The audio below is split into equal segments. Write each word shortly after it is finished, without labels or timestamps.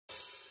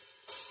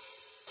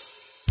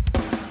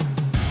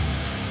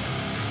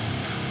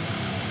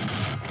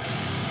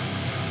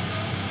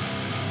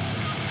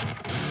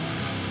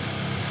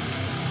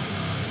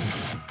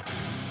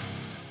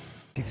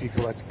PT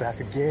Collects back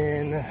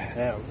again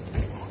at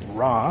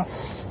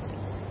Ross.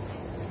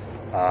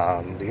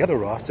 The other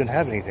Ross didn't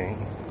have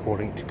anything,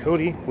 according to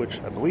Cody,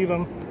 which I believe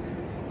him.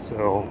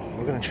 So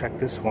we're gonna check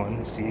this one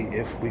and see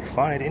if we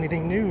find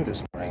anything new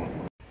this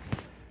morning.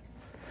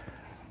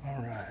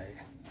 All right,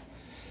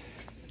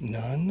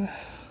 none.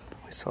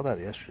 We saw that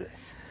yesterday.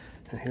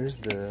 And here's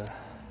the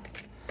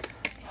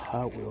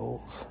Hot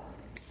Wheels.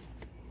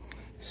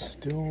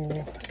 Still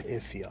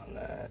iffy on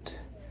that.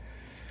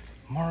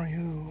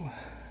 Mario,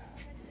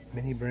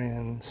 mini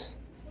brands.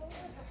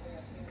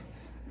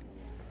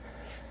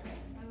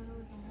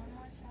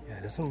 Yeah,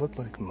 it doesn't look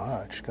like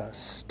much got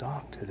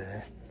stocked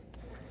today.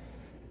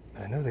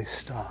 But I know they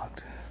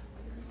stocked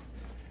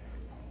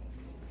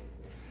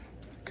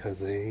because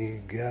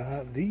they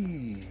got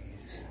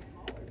these.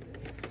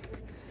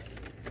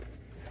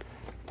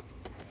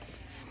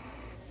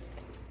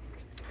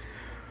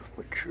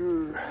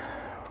 Witcher.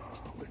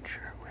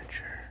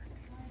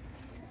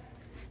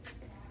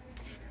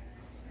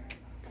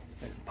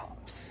 And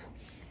Pops.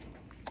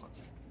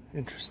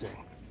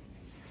 Interesting.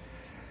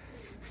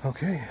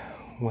 Okay,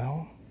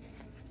 well,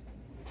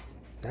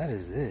 that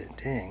is it.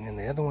 Dang, and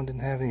the other one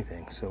didn't have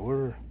anything, so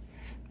we're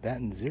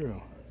batting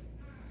zero.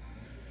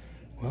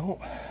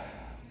 Well,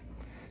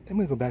 then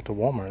we go back to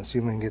Walmart and see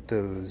if we can get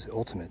those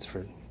Ultimates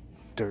for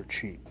dirt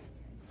cheap.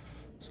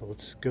 So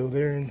let's go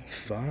there and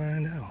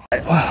find out.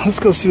 Right, well, let's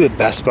go see what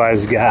Best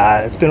Buy's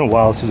got. It's been a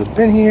while since I've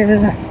been here,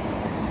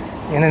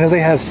 and I know they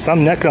have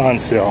some NECA on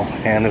sale,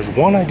 and there's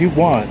one I do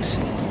want,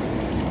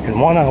 and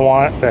one I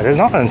want that is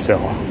not on sale,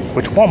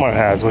 which Walmart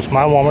has, which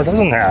my Walmart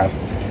doesn't have.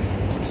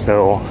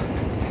 So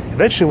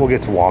eventually we'll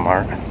get to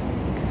Walmart.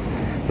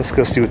 Let's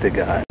go see what they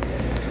got.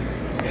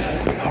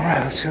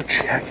 Alright, let's go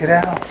check it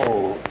out.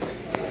 Oh,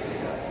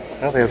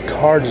 I know they have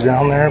cards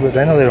down there, but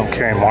I know they don't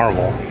carry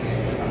Marvel,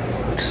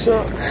 which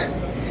sucks.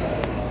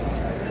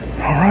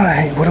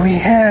 Alright, what do we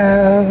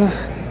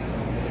have?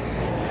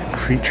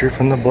 Creature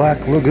from the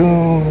Black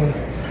Lagoon.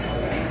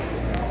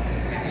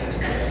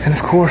 And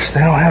of course, they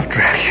don't have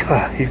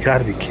Dracula. You've got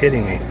to be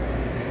kidding me.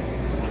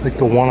 It's like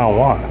the one I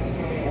want.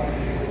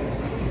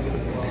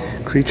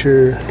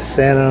 Creature,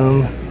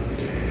 Phantom,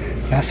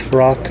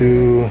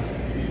 Nosferatu.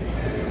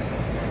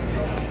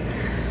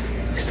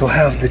 Still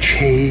have the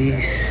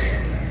Chase.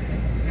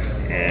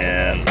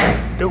 And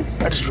nope,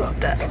 I just dropped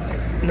that.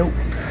 Nope.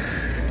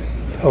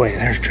 Oh wait,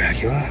 there's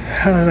Dracula.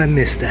 How did I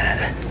miss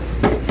that?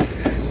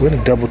 I'm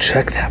gonna double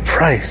check that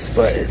price,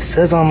 but it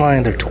says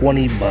online they're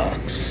 20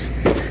 bucks.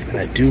 And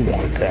I do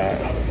want that.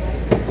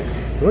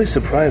 Really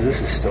surprised this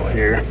is still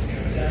here.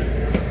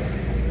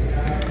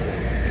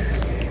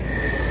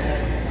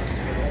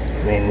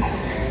 I mean,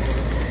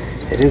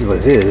 it is what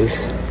it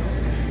is.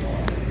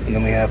 And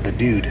then we have the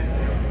dude,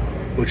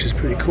 which is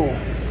pretty cool.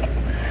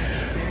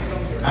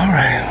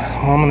 Alright,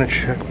 well, I'm gonna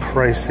check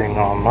pricing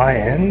on my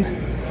end.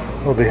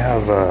 Oh, they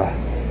have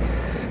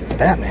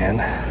Batman.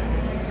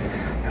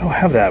 I don't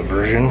have that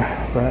version,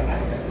 but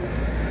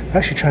I'm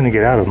actually trying to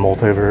get out of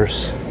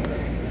multiverse.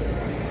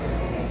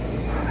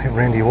 I have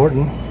Randy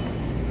Orton.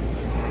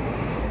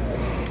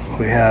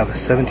 We have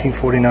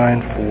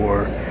 $17.49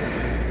 for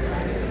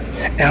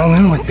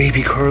Alan with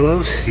Baby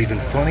Carlos. It's even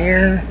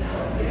funnier.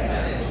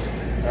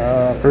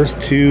 Earth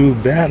 2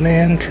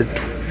 Batman for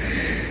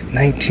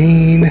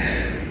 $19.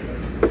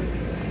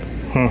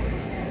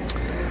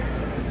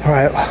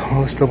 Alright,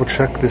 well, let's double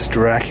check this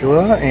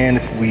Dracula, and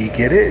if we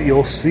get it,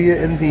 you'll see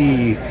it in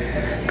the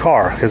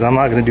car, because I'm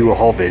not going to do a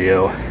haul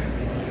video.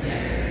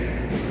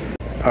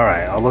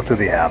 Alright, I looked at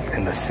the app,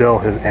 and the sale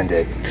has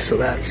ended, so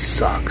that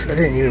sucks. I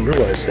didn't even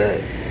realize that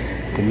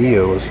the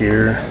Neo was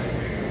here.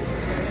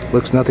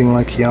 Looks nothing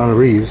like Keanu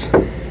Reeves.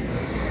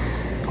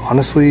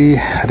 Honestly,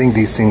 I think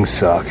these things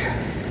suck.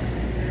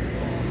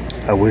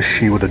 I wish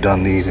he would have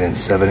done these in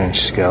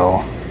 7-inch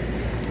scale.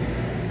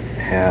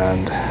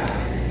 And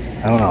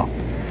I don't know.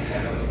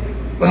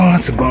 Well,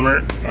 that's a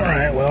bummer.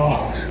 Alright,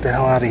 well, let's get the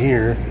hell out of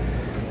here.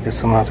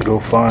 Guess I'm gonna have to go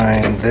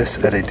find this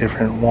at a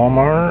different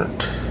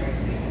Walmart.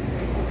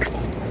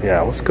 So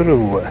yeah, let's go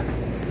to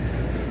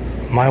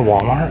my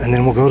Walmart, and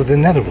then we'll go to the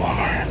nether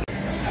Walmart.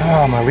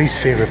 Oh, my least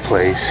favorite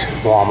place,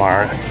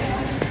 Walmart.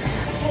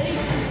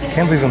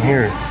 Can't believe I'm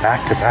here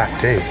back-to-back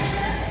days.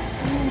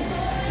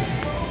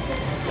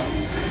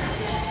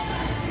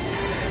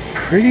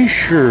 Pretty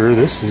sure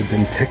this has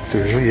been picked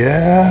through,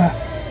 yeah.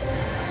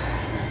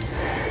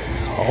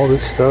 All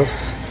this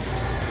stuff,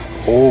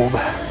 old.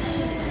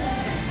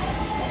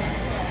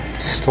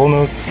 Still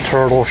no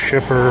turtle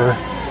shipper.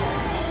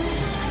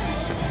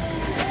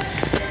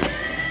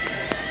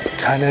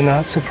 Kinda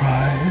not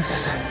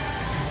surprised.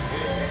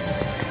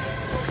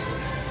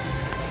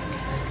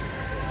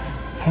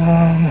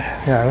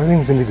 Yeah,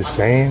 everything's gonna be the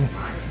same.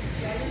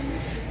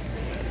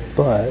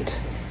 But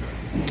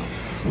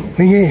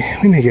we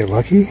may get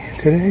lucky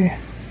today.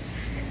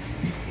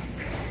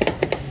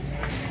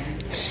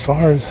 As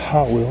far as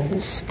Hot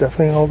Wheels,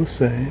 definitely all the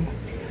same.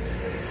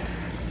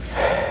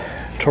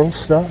 Turtle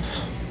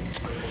stuff,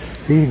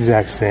 the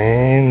exact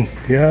same.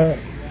 Yeah,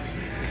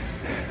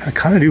 I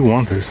kind of do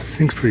want this. This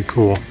thing's pretty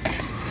cool.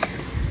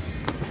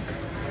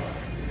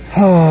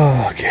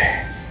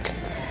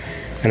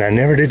 And I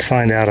never did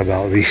find out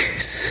about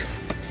these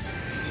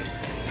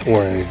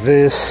or any of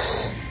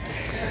this.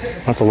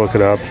 I'll have to look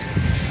it up.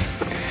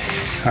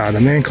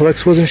 The man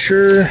collects wasn't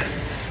sure.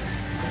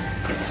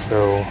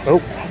 So,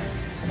 oh,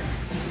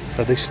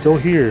 are they still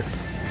here?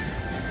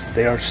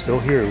 They are still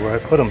here where I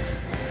put them.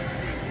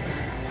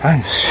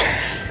 I'm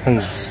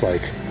just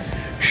like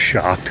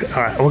shocked.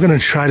 All right, we're gonna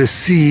try to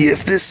see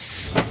if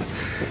this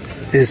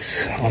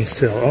is on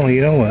sale. Oh,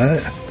 you know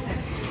what?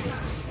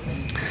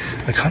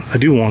 I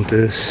do want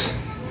this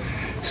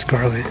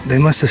Scarlet. They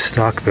must have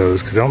stocked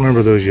those because I don't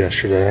remember those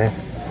yesterday.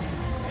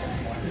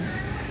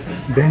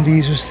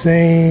 Bendy's the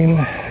same.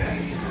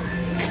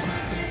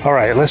 All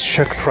right, let's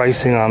check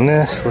pricing on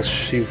this. Let's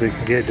see if we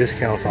can get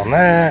discounts on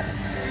that.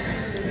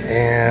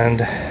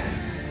 And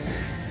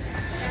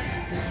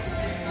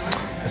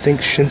I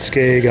think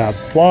Shinsuke got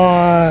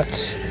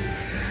bought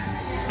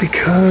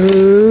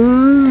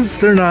because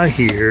they're not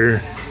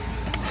here.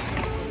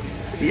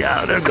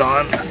 Yeah, they're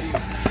gone.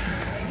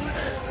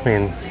 I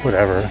mean,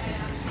 whatever.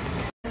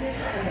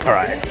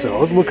 Alright, so I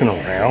was looking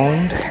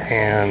around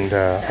and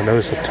I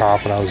noticed up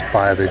top when I was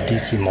by the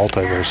DC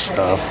Multiverse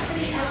stuff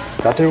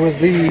that there was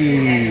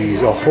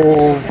these, a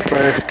whole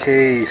fresh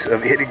case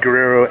of Eddie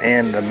Guerrero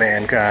and the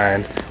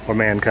Mankind.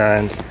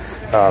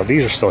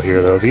 These are still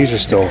here though. These are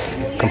still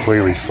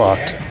completely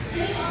fucked.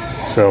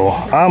 So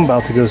I'm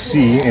about to go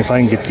see if I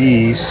can get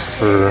these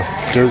for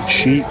dirt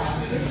cheap.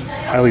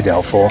 Highly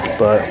doubtful,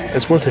 but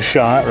it's worth a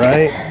shot,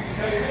 right?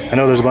 I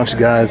know there's a bunch of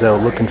guys that are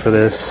looking for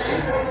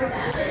this.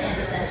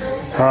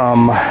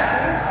 I'm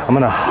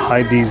gonna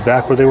hide these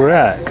back where they were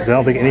at because I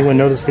don't think anyone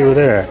noticed they were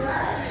there.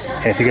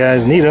 And if you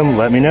guys need them,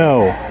 let me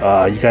know.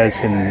 You guys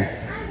can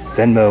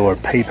Venmo or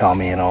PayPal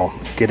me and I'll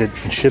get it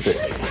and ship it.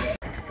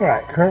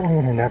 Alright, currently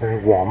in another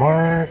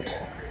Walmart.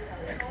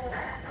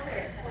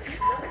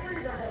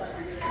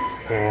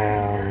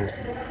 And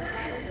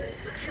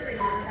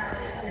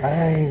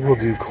I will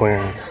do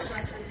clearance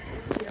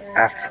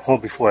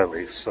before I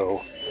leave.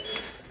 So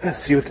let's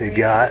see what they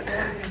got.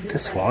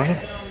 This one.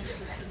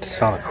 Just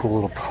found a cool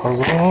little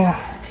puzzle.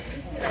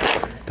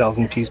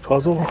 1,000-piece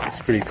puzzle. It's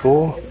pretty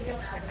cool.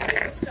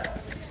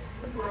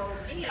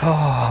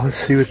 Oh, let's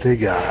see what they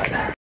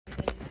got.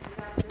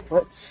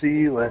 Let's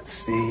see. You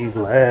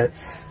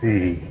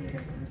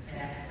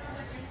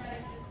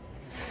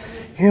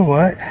know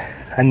what?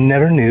 I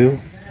never knew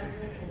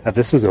that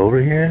this was over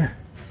here.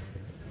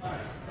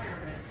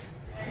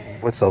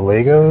 With the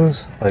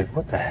Legos? Like,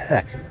 what the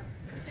heck?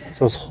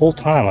 So this whole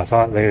time I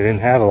thought they didn't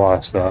have a lot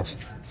of stuff.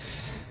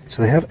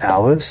 So they have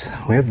Alice,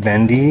 we have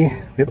Bendy,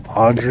 we have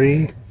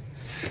Audrey,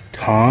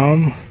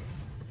 Tom,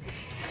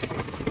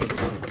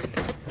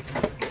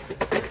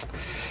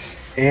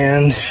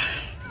 and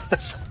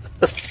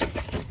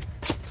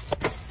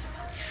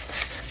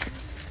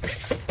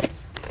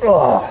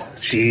oh,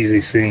 jeez,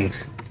 these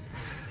things.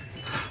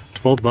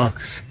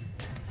 $12.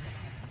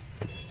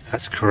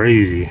 That's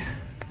crazy.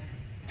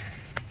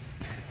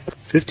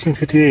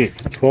 $15.58,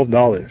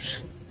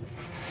 $12.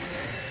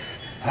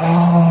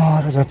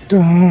 Oh, da, da, da.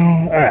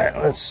 All right,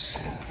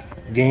 let's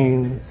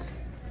game.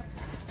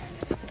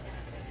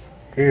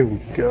 Here we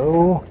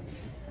go.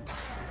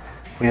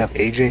 We have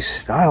AJ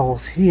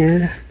Styles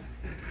here.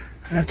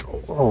 That's,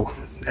 oh,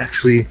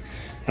 actually,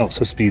 no, it's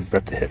supposed to be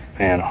Bret the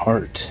Hitman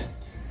Hart.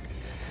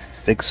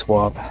 Fig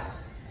swap. I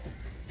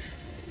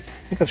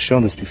think I've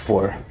shown this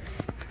before.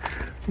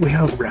 We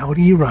have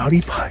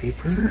Rowdy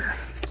Piper.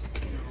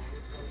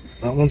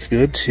 That one's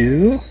good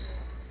too,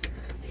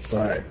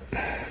 but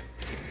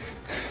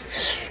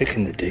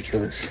freaking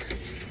ridiculous.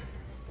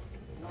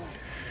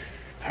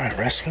 Alright,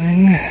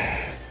 wrestling.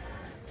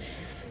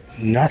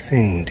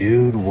 Nothing,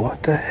 dude.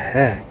 What the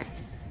heck?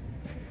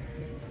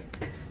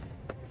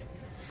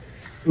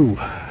 Ooh.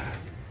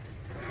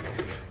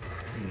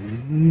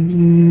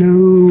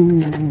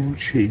 No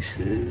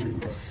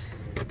chases.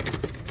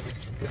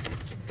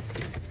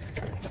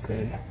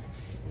 Nothing.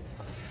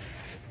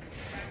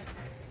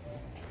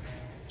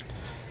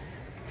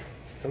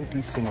 No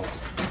decent old.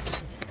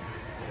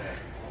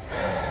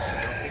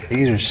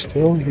 These are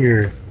still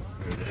here.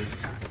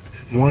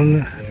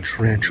 One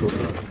tarantula.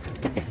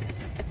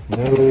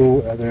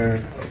 No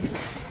other.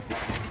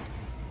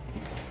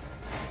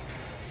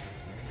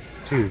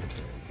 Dude,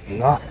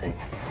 nothing.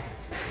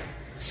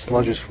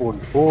 Sludge is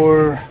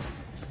 44.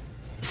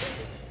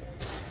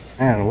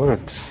 Man, what a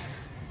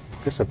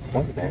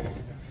disappointment.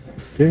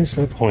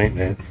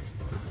 Disappointment.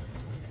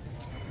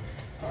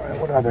 Alright,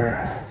 what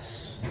other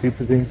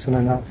stupid things can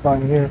I not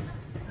find here?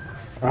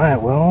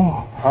 Alright,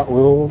 well, Hot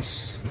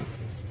Wheels.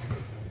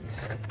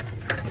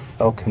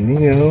 El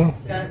Camino.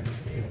 I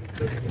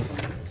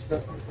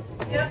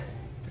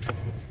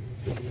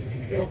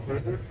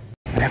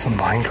have a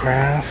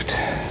Minecraft.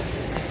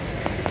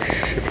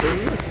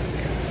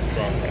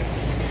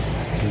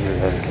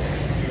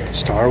 The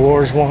Star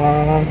Wars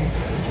one.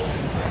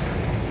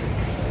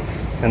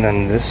 And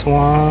then this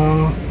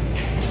one.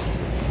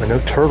 But no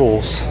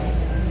turtles.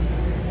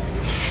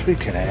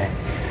 Freaking A.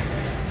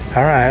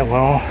 Alright,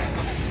 well,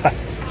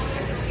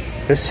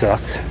 this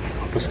sucked.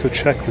 Let's go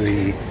check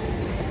the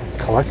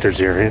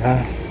collector's area.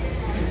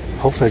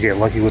 Hopefully I get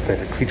lucky with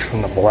that creature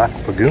from the Black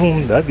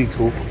Lagoon. That'd be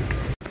cool.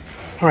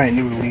 Alright,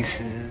 new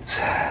releases.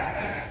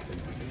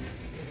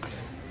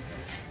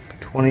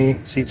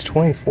 See, it's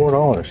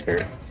 $24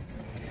 here.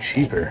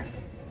 Cheaper.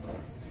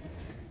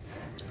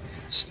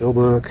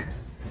 Steelbook.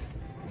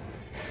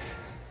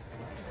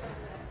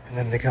 And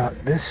then they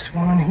got this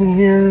one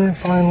here.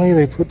 Finally,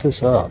 they put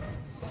this up.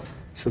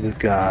 So we've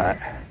got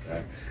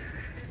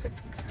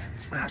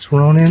Last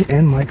Ronin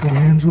and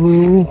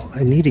Michelangelo.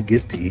 I need to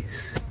get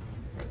these.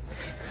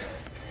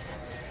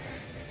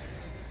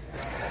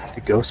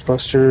 The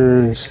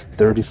Ghostbusters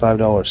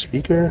 $35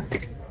 speaker.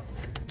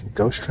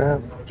 Ghost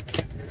Trap.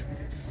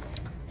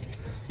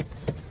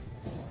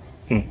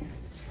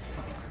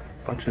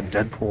 Bunch of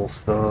Deadpool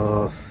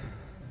stuff.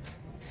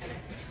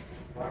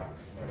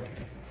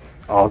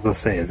 Oh, I was gonna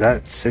say, is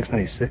that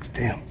 $6.96?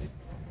 Damn.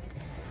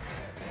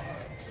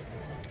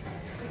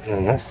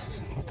 And this,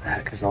 what the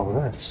heck is all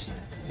this?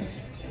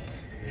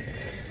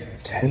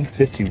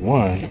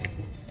 $10.51.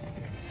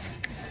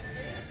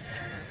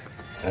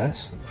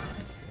 Yes.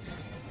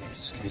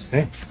 Excuse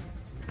me.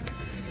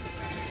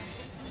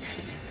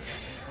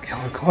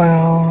 Killer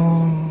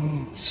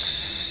Clowns,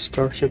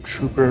 Starship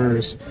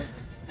Troopers,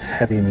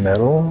 Heavy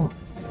Metal,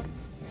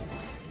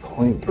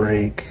 Point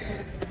Break,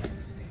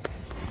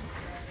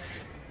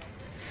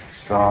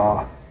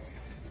 Saw.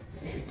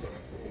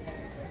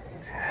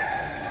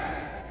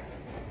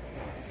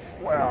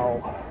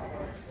 Wow.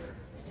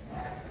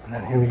 And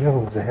then here we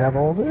go. They have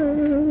all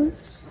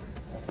this.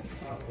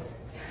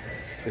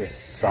 There's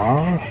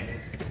Saw.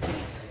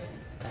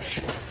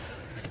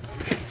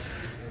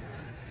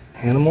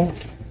 Animal.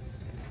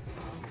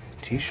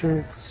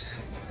 T-shirts.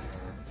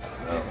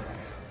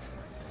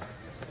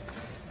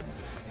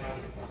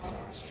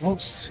 Don't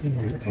see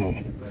it.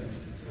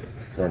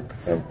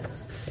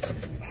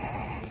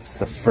 It's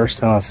the first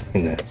time I've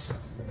seen this.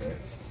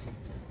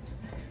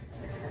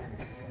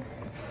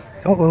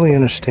 Don't really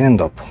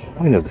understand the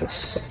point of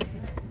this.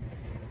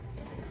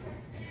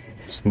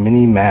 Just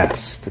mini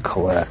masks to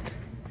collect.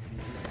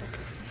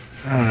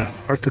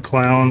 Art the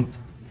Clown.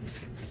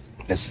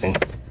 Missing.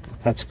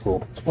 That's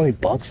cool. 20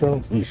 bucks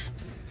though? Oof.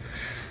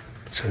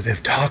 So they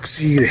have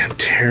Toxie, they have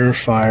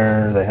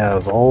Terrifier, they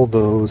have all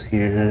those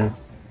here.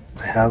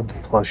 They have the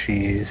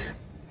plushies.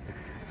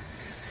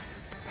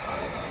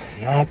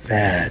 Not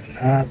bad,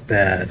 not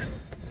bad.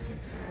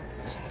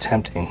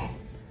 Tempting.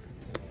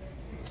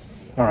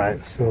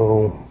 Alright,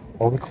 so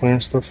all the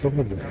clearance stuff's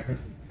over there.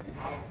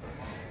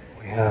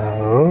 We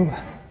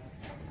have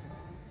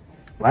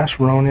Last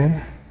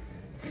Ronin.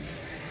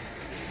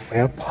 We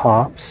have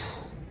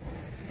Pops.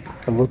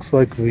 It looks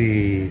like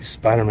the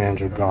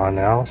Spider-Mans are gone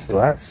now, so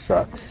that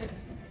sucks.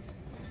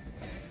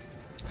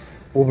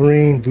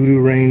 Wolverine, Voodoo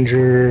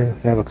Ranger,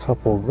 they have a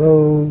couple of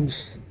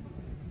those.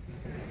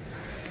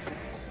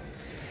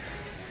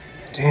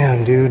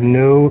 Damn, dude,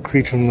 no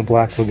Creature from the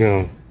Black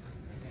Lagoon.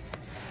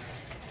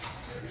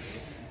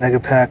 Mega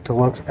Pack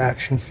Deluxe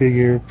action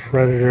figure,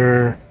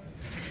 Predator.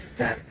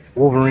 That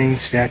Wolverine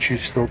statue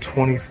is still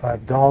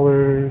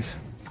 $25.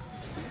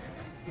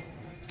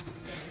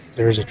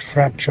 There's a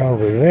Trap Jaw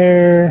over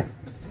there.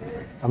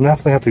 I'm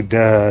definitely have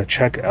to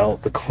check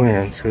out the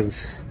clearance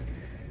because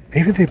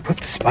maybe they put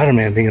the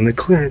Spider-Man thing in the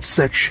clearance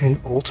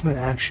section. Ultimate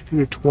action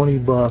figure, 20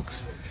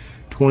 bucks.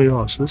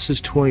 $20. So this is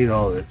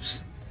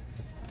 $20.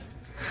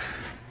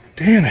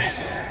 Damn it.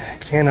 I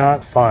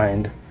cannot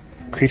find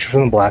Creature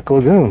from the Black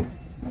Lagoon.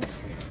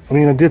 I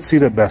mean, I did see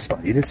it at Best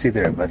Buy. You did see it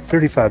there, but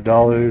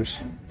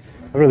 $35.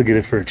 I'd rather get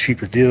it for a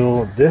cheaper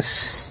deal.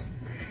 This,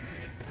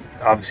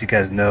 obviously you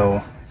guys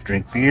know,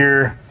 drink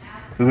beer,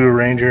 Voodoo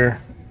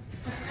Ranger.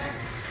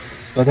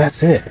 But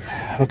that's it.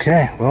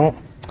 Okay, well,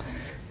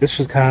 this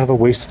was kind of a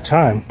waste of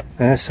time,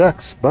 and it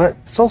sucks, but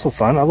it's also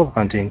fun. I love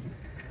hunting,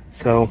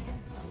 so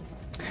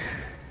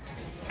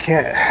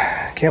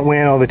can't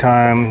win all the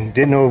time.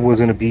 Didn't know it was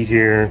gonna be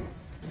here.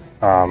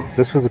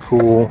 This was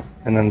cool,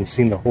 and then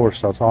seeing the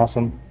horse, that's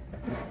awesome.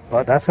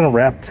 But that's gonna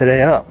wrap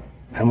today up,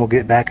 and we'll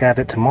get back at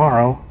it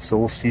tomorrow. So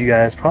we'll see you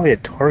guys probably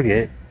at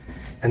Target,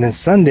 and then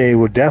Sunday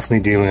we're definitely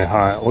doing a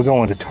hunt. We're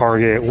going to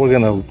Target. We're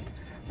gonna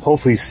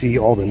hopefully see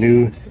all the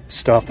new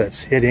stuff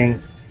that's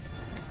hitting.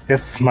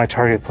 If my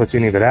Target puts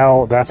any of it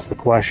out, that's the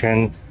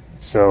question.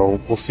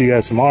 So we'll see you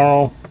guys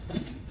tomorrow,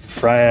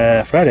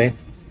 Friday.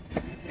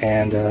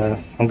 And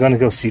I'm gonna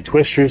go see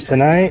Twisters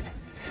tonight.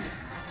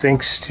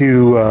 Thanks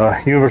to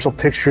Universal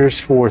Pictures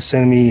for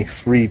sending me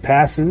free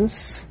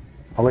passes.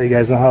 I'll let you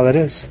guys know how that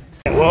is.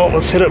 Well,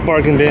 let's hit up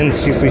Bargain Bin,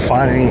 see if we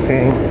find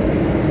anything.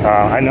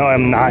 I know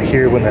I'm not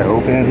here when they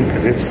open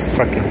because it's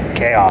freaking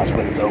chaos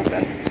when it's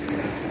open.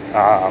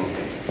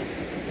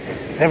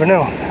 Never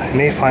know, I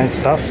may find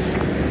stuff.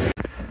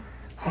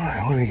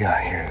 Alright, what do we got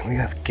here? We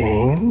have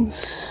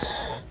games,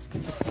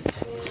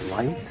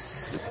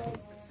 lights,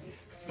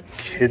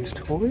 kids'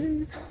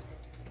 toys,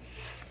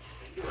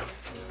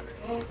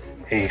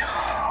 a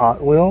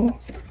Hot Wheel,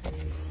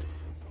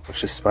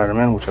 which is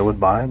Spider-Man, which I would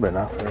buy, but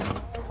not for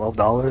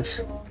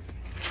 $12.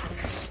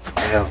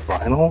 We have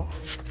vinyl,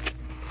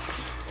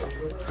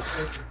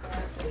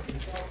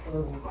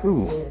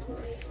 Ooh.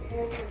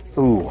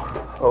 Ooh.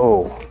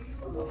 Oh.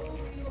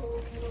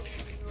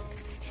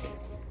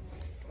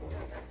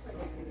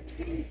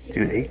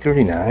 Dude,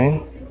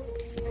 $8.39?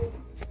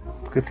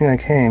 Good thing I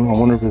came. I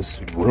wonder if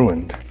this is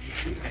ruined.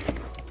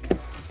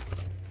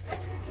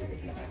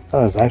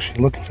 I was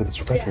actually looking for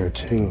this record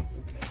too.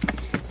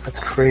 That's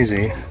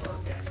crazy.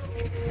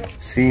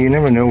 See, you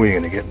never know where you're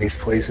gonna get in these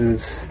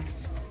places.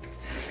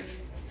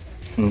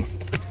 We'll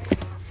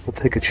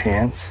take a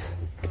chance.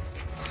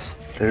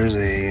 There's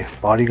a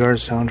Bodyguard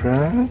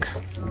soundtrack.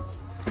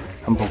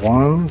 Number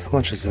 1. How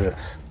much is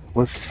this?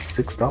 What's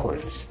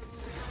 $6?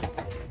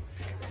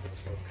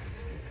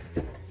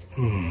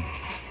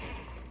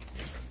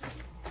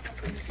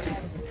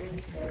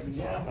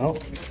 Oh.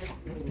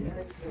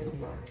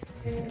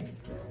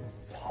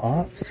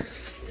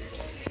 Pops.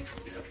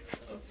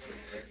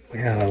 We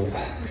have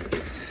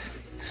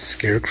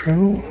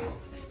Scarecrow.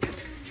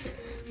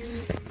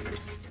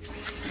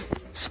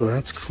 So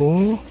that's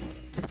cool.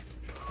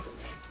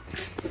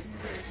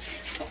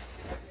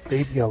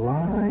 Baby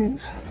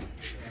Alive.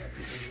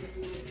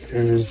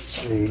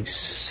 There's a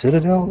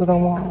Citadel that I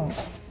want.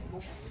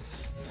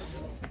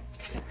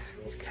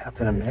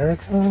 Captain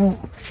America.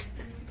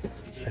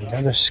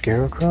 Another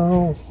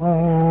Scarecrow.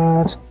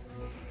 What?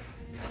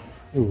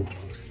 Ooh.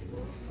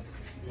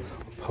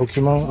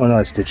 Pokemon? Oh no,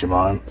 it's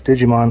Digimon.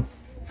 Digimon.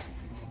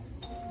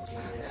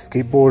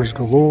 Skateboards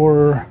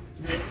galore.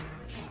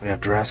 We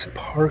have Jurassic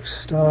Park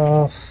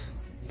stuff.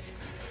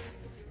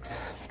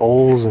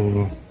 Bowls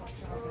and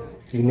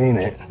you name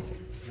it.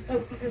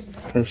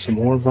 There's some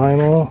more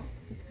vinyl.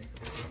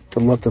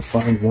 Would love to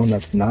find one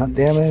that's not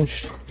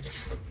damaged.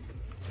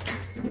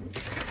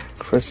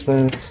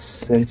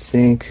 Christmas,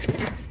 NSYNC,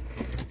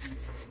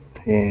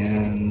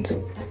 and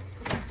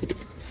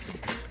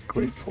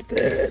Grateful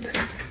Dead.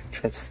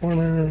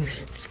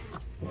 Transformers.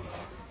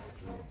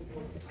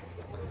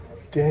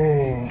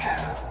 Dang.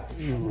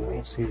 Ooh, I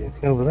don't see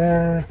anything over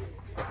there.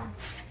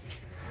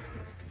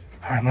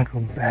 Alright, I'm gonna go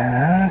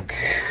back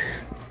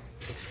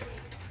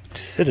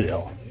to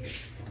Citadel.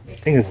 I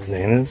think that's his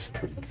name is.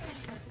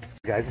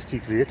 Guys, it's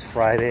T3. It's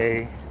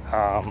Friday.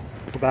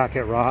 We're back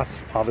at Ross,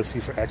 obviously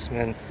for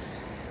X-Men.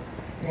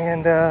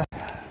 And I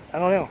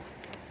don't know.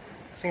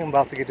 I think I'm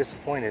about to get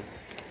disappointed.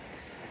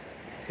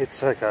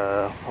 It's like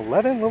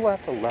 11, a little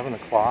after 11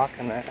 o'clock,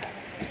 and that,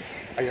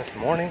 I guess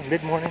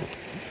mid-morning.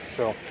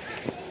 So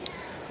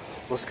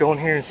let's go in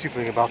here and see if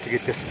we're about to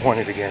get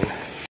disappointed again.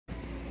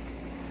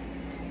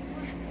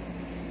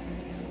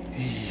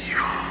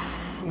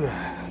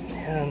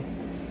 Man.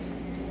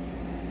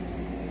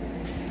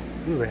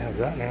 Ooh, they have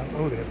that now.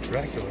 Oh, they have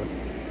Dracula.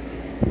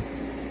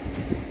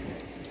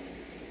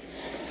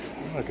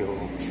 I'm gonna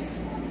go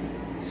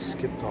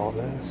skip all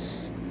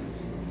this.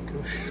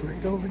 Go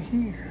straight over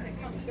here.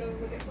 Let's go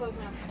look at clothes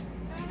now.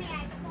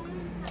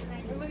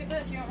 Look at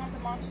this. You don't want the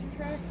monster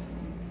truck?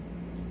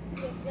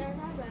 No.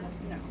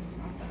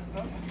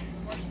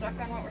 We're stuck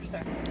on what we're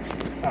stuck on.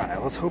 Alright, I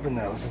was hoping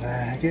that was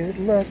gonna get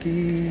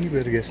lucky,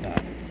 but I guess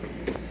not.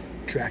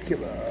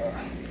 Dracula.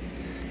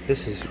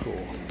 This is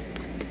cool.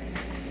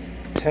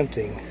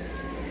 Tempting.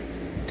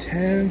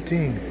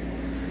 Tempting.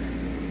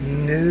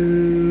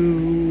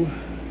 No.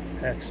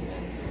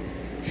 X-Men.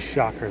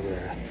 Shocker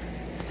there.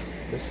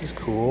 This is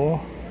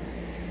cool.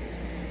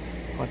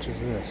 How much is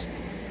this?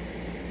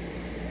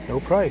 No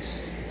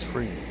price. It's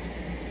free.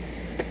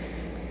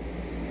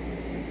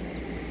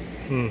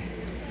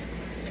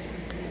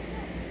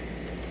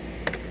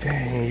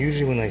 Dang,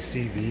 usually when I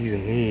see these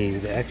and these,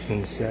 the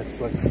X-Men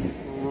sets like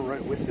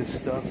right with this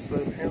stuff,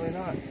 but apparently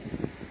not.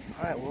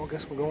 Alright, well, I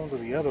guess we're going to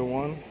the other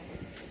one.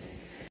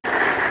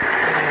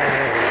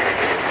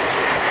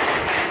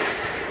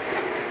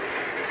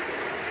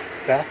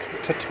 Back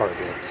to Target.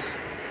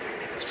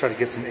 Let's try to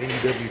get some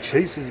AEW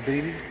chases,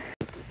 baby.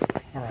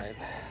 Alright,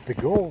 the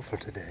goal for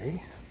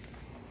today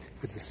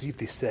is to see if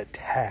they set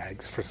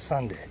tags for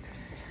Sunday.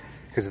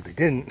 Because if they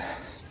didn't,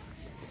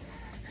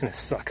 it's going to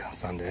suck on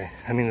Sunday.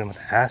 That means I'm going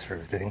to ask for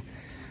everything,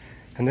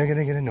 and they're going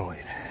to get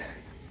annoyed.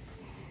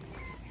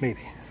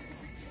 Maybe.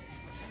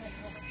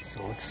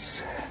 So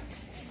let's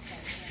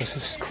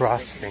just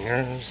cross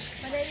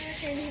fingers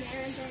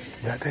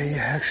that they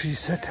actually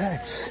set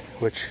tags,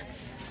 which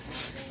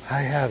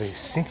I have a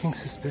sinking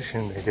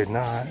suspicion they did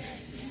not.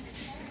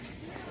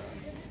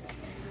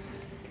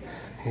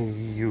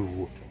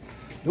 You.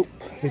 Nope,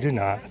 they did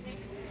not.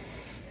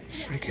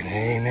 Freaking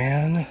A,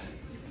 man.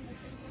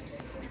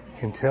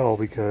 Can tell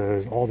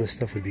because all this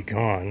stuff would be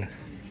gone.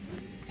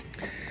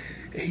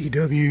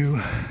 AEW.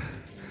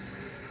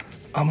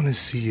 I'm gonna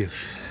see if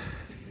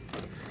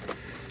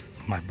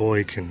my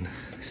boy can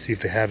see if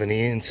they have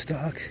any in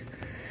stock.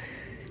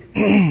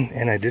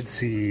 And I did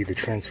see the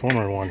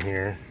Transformer one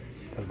here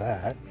of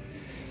that.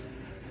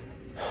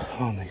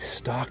 Oh, and they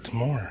stocked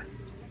more.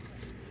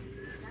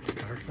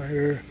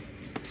 Starfighter.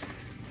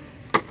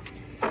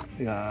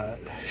 We got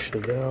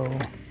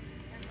Chevelle,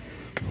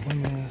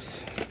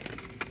 Plymouth,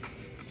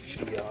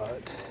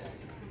 Fiat.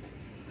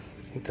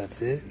 I think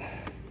that's it.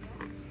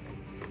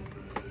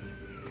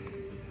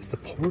 The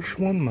Porsche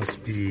one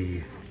must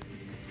be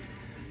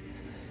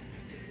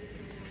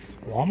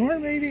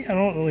Walmart maybe? I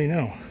don't really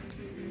know.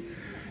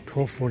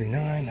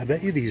 $12.49. I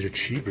bet you these are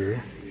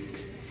cheaper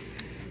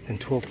than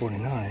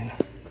 $12.49.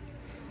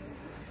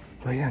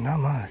 But yeah, not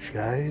much,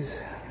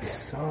 guys. This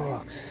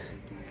sucks.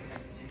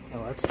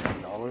 Oh, that's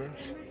 $10.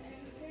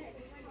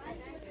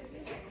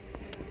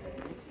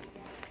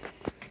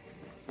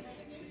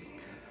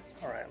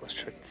 All right, let's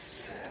check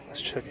this.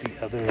 Let's check the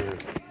other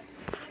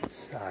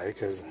side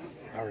because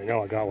I already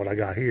know I got what I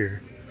got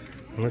here.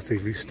 Unless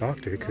they've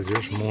restocked it, because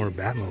there's more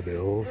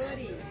Batmobiles.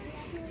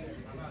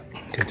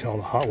 You can tell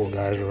the Hot Wheel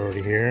guys are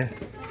already here.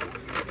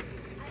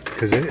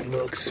 Because it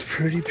looks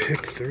pretty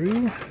picked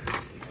through.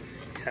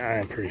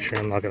 Yeah, I'm pretty sure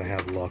I'm not going to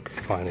have luck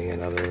finding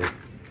another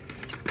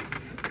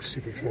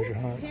super treasure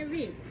hunt.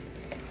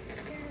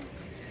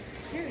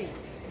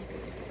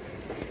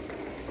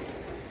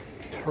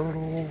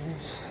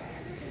 Turtles.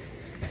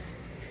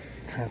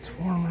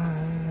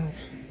 Transformers.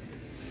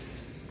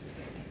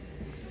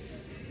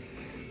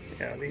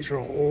 Yeah, these are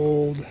all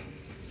old.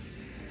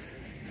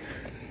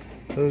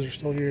 Those are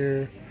still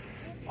here.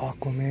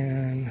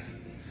 Aquaman.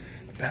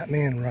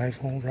 Batman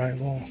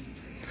rival.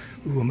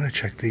 Ooh, I'm gonna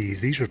check these.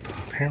 These are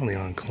apparently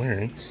on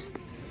clearance.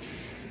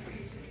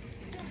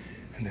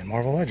 And then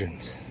Marvel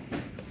Legends.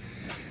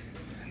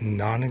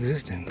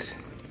 Non-existent.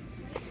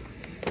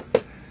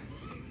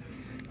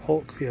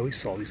 Hulk. Yeah, we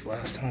saw these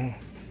last time.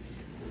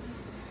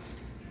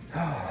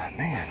 Oh,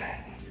 man.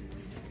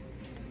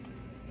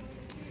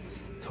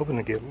 Hoping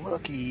to get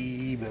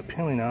lucky, but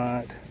apparently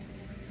not.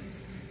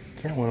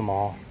 Can't win them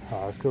all.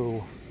 Let's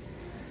go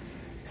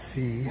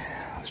see.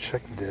 Let's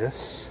check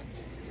this.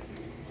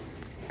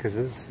 Because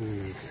this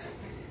is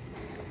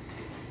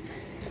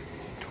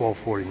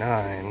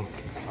 $12.49.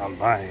 I'm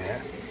buying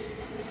it.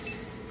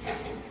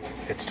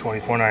 It's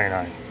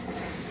 $24.99.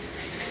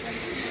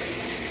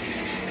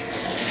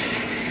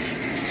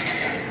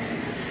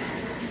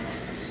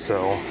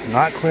 So,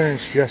 not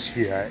clearance just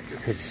yet.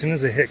 Because as soon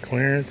as I hit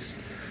clearance,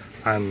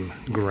 I'm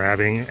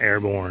grabbing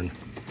Airborne.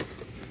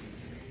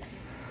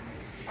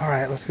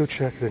 Alright, let's go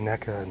check the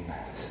NECA and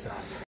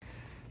stuff.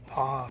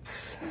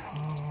 Pops.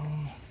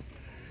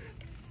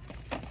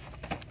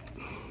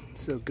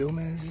 So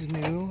Gomez is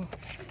new.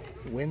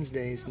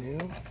 Wednesday's new.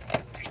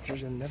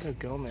 There's another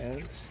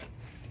Gomez.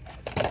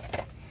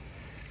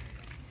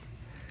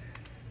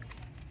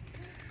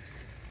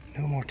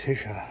 No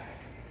Morticia.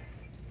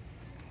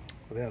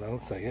 But yeah, that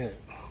looks like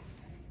it.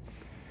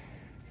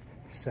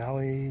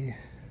 Sally.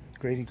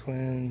 Grady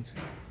Quinn.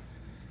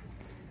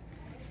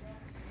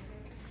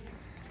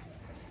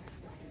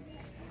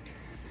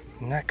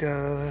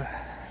 NECA.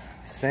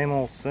 Same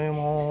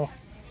old.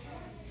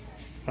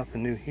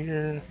 Nothing new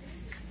here.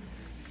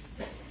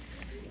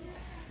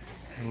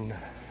 And,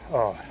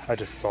 oh, I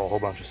just saw a whole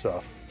bunch of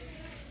stuff.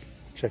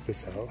 Check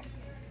this out.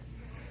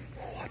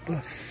 What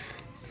the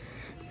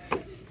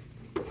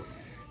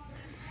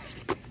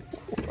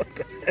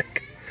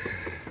heck?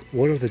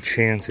 What are the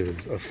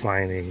chances of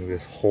finding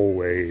this whole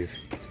wave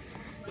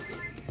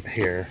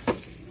here?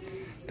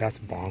 That's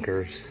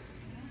bonkers.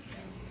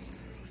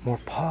 More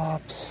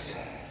Pops.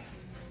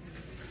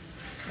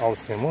 All the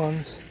same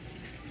ones.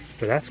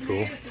 But that's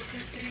cool.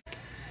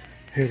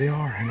 Here they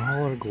are in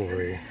all our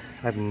glory.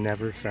 I've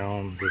never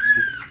found this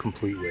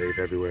complete wave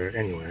everywhere,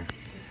 anywhere.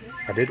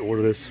 I did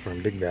order this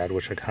from Big Bad,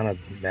 which I'm kind of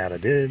mad I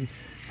did.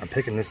 I'm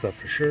picking this up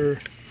for sure.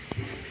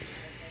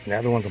 And the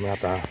other ones I'm going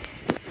to have to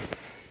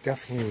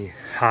definitely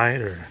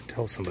hide or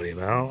tell somebody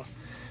about.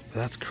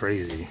 But that's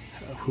crazy.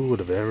 Who would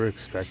have ever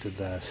expected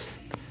this?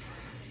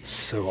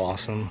 So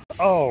awesome.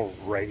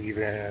 Alrighty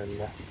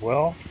then.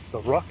 Well, the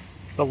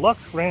luck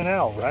ran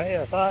out, right?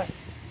 I thought,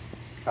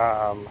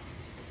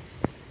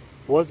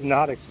 was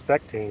not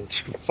expecting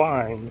to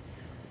find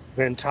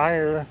the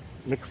entire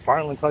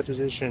McFarlane Collector's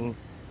Edition.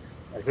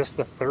 Is this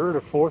the third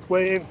or fourth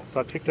wave?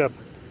 So I picked up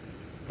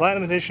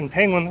Platinum Edition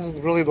Penguin. This is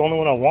really the only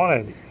one I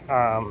wanted.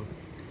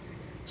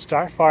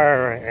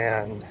 Starfire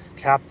and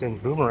Captain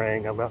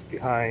Boomerang I left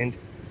behind.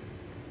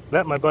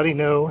 Let my buddy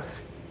know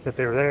that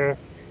they were there.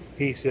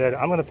 He said,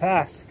 I'm gonna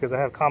pass because I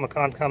have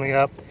Comic-Con coming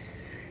up.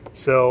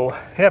 So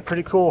yeah,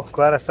 pretty cool.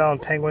 Glad I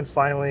found Penguin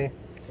finally.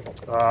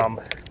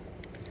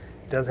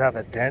 Does have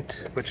a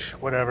dent, which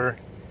whatever.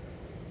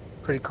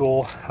 Pretty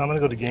cool. I'm gonna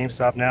go to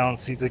GameStop now and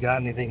see if they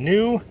got anything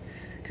new.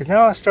 Because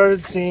now I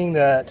started seeing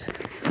that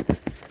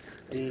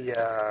the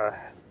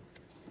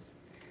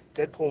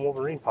Deadpool and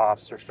Wolverine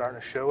Pops are starting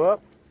to show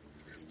up.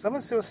 So I'm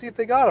gonna see if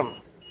they got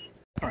them.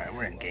 Alright,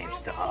 we're in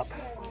GameStop.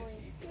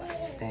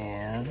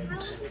 And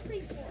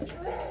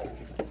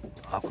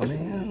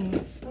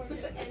Aquaman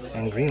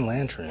and Green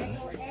Lantern.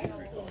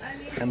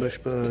 Ambush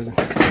Bug.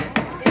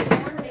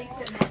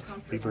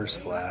 Reverse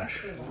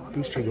Flash.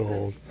 Booster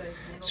Gold.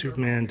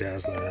 Superman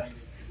Dazzler.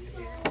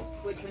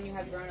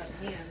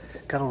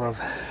 Gotta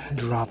love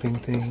dropping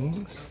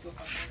things.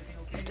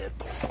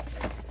 Deadpool.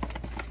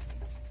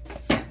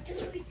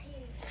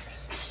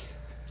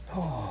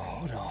 Oh,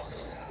 what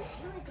else?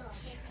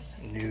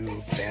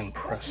 New Van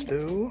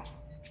Presto.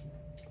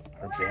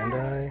 Or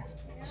Bandai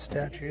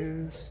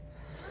statues.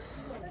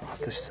 I'll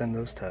have to send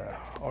those to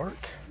Art.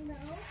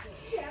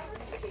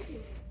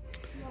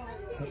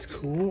 That's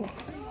cool.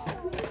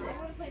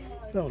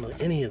 I don't know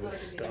any of this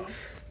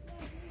stuff,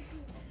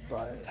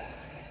 but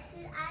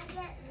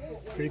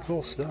pretty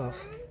cool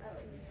stuff.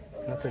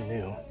 Nothing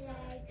new.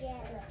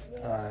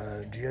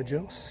 G.I.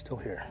 Joe's still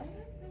here.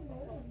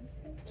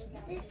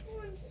 Here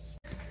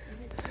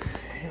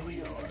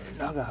we are.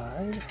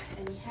 Nagahide,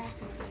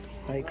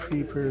 Night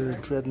Creeper,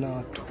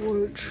 Dreadnought,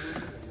 Torch,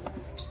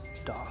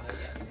 Doc,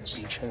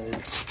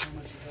 Beachhead.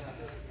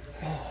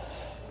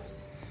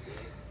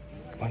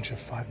 Bunch of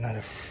Five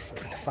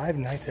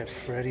Nights at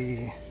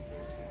Freddy.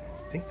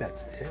 I think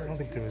that's it. I don't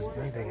think there was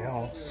anything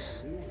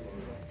else.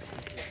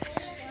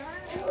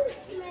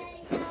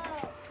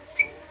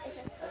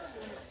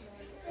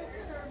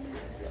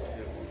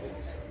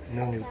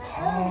 No new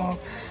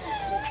Pops.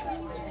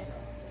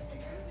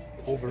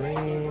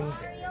 Wolverine.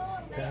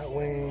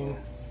 Batwing.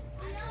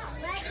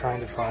 Trying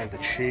to find the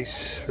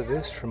chase for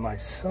this for my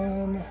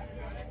son.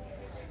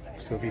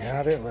 So if you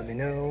have it, let me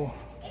know.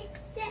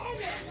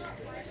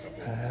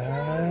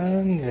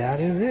 And that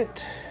is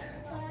it.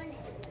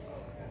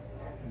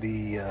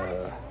 The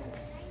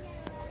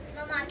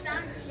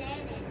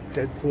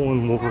Deadpool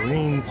and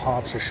Wolverine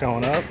Pops are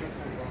showing up.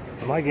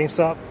 And my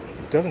GameStop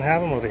doesn't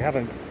have them, or they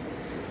haven't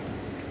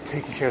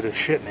taken care of their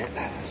shipment.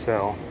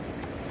 So,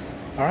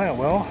 alright,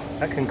 well,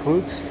 that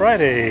concludes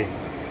Friday,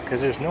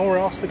 because there's nowhere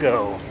else to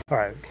go.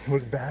 Alright, we're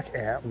back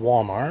at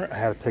Walmart. I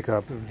had to pick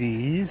up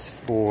these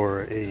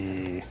for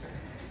a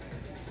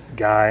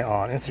guy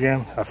on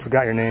Instagram. I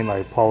forgot your name, I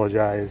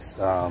apologize.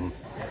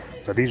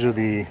 But these are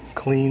the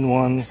clean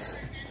ones.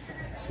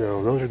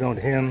 So those are going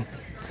to him.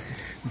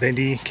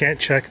 Bendy can't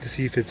check to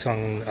see if it's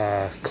on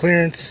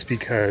clearance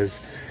because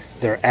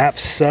their app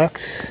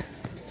sucks.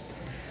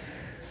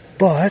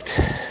 But,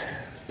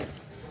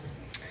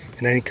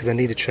 and then because I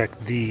need to check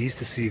these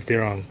to see if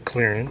they're on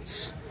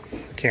clearance.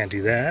 Can't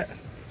do that.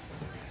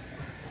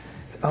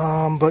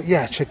 But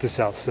yeah, check this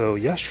out. So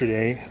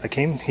yesterday I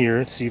came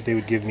here to see if they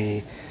would give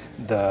me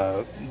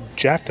the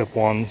jacked up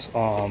ones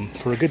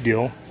for a good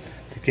deal.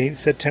 They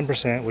said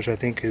 10%, which I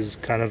think is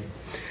kind of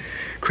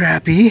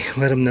crappy.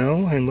 Let them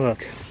know. And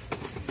look,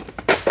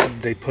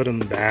 they put them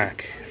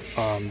back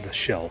on the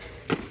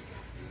shelf.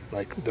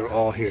 Like, they're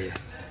all here.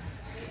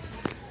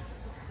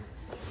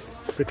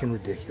 Freaking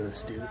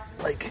ridiculous, dude.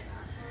 Like,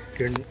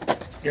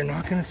 you're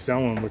not gonna sell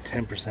them with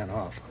 10%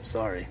 off. I'm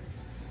sorry.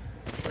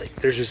 Like,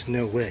 there's just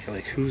no way.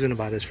 Like, who's gonna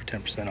buy this for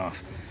 10%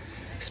 off?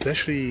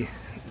 Especially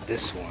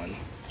this one.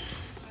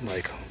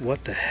 Like,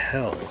 what the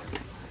hell?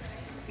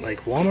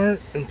 Like, Walmart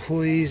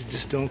employees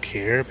just don't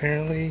care,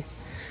 apparently.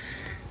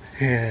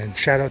 And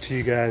shout out to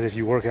you guys if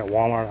you work at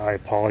Walmart. I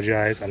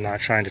apologize. I'm not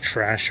trying to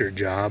trash your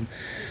job,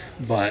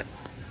 but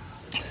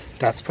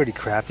that's pretty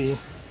crappy.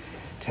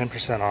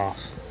 10% off.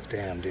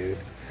 Damn, dude.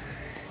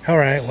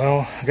 Alright,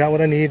 well, I got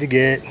what I needed to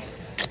get.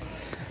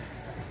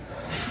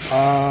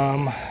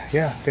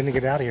 Yeah, I'm gonna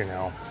get out of here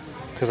now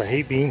because I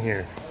hate being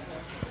here.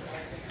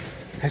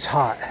 It's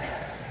hot.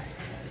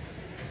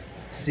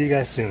 See you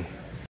guys soon.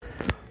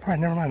 Alright,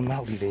 never mind, I'm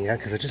not leaving yet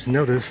because I just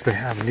noticed they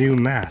have new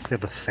masks. They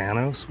have the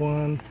Thanos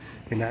one,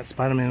 and that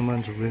Spider-Man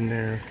one's in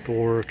there,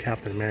 Thor,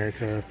 Captain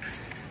America.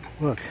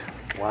 Look,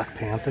 Black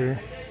Panther.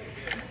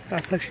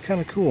 That's actually kind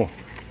of cool.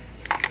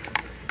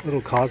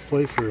 Little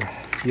cosplay for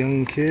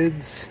young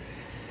kids.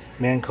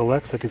 Man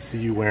Collects, I could see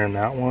you wearing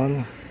that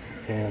one.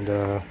 And,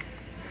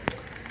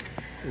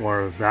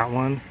 or that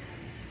one.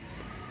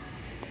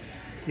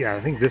 Yeah,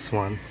 I think this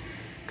one,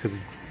 because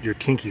you're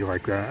kinky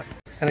like that.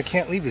 And I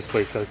can't leave this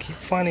place. I keep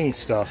finding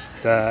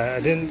stuff that I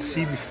didn't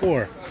see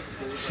before.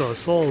 So I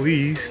saw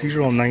these. These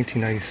are all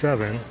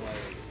 1997.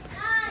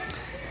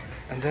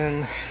 And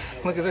then,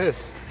 look at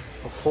this.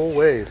 A whole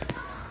wave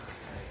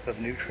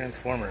of new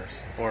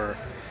Transformers. Or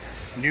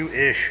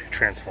new-ish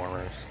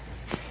Transformers.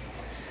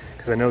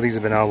 Because I know these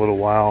have been out a little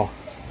while.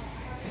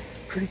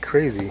 Pretty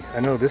crazy. I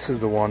know this is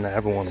the one that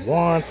everyone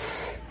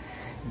wants.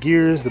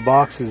 Gears, the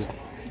box is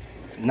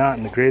not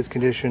in the greatest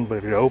condition, but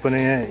if you're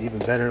opening it, even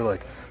better.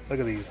 Like, look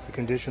at these, the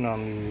condition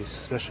on these,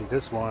 especially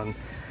this one,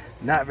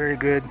 not very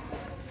good.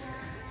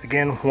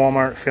 Again,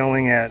 Walmart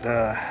failing at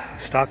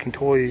stocking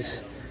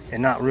toys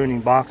and not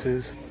ruining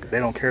boxes. They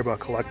don't care about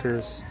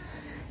collectors.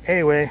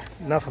 Anyway,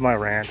 enough of my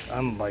rant.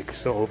 I'm like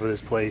so over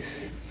this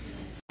place.